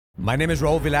My name is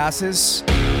Raul Villacis,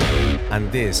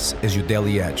 and this is your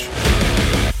Daily Edge.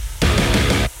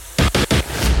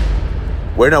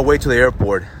 We're on our way to the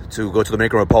airport to go to the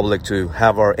Dominican Republic to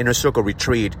have our inner circle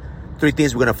retreat. 3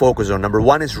 things we're going to focus on. Number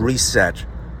 1 is reset.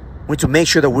 We need to make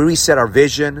sure that we reset our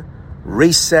vision,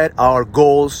 reset our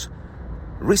goals,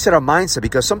 reset our mindset,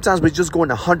 because sometimes we're just going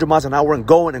 100 miles an hour and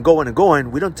going and going and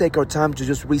going. We don't take our time to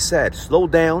just reset, slow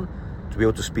down to be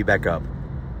able to speed back up.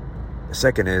 The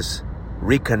second is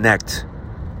reconnect.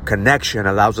 Connection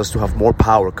allows us to have more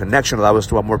power. Connection allows us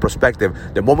to have more perspective.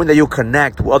 The moment that you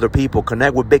connect with other people,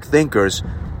 connect with big thinkers,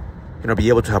 you're going to be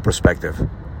able to have perspective.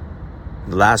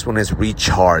 And the last one is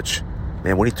recharge.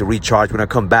 Man, we need to recharge. We're going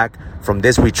to come back from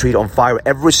this retreat on fire.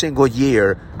 Every single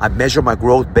year, I measure my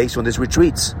growth based on these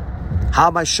retreats. How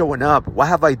am I showing up? What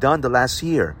have I done the last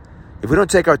year? If we don't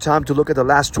take our time to look at the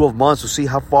last 12 months to see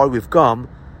how far we've come,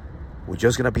 we're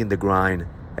just going to be in the grind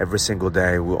every single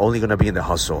day. We're only going to be in the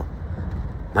hustle.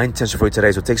 My intention for you today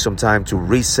is to take some time to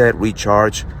reset,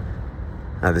 recharge,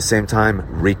 and at the same time,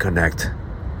 reconnect.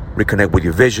 Reconnect with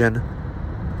your vision,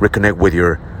 reconnect with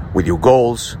your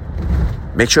goals.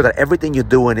 Make sure that everything you're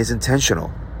doing is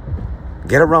intentional.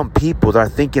 Get around people that are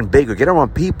thinking bigger. Get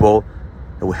around people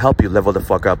that will help you level the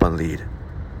fuck up and lead.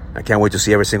 I can't wait to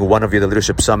see every single one of you at the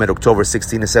Leadership Summit, October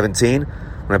 16 and 17. We're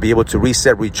going to be able to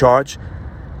reset, recharge,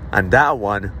 and that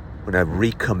one, we're going to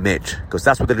recommit, because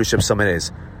that's what the Leadership Summit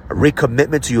is. A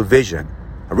recommitment to your vision,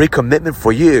 a recommitment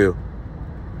for you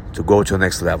to go to the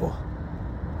next level.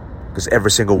 Because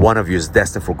every single one of you is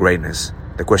destined for greatness.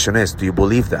 The question is, do you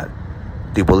believe that?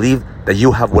 Do you believe that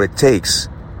you have what it takes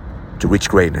to reach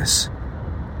greatness?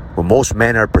 When most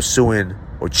men are pursuing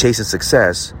or chasing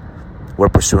success, we're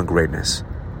pursuing greatness,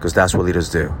 because that's what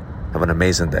leaders do. Have an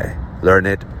amazing day. Learn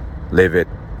it, live it,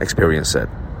 experience it.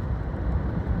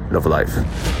 Love life.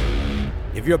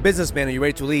 If you're a businessman and you're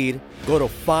ready to lead, go to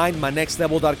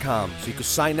findmynextlevel.com so you can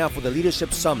sign up for the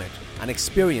Leadership Summit, an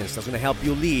experience that's going to help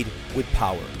you lead with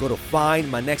power. Go to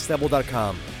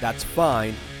findmynextlevel.com. That's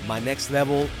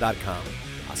findmynextlevel.com.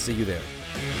 I'll see you there.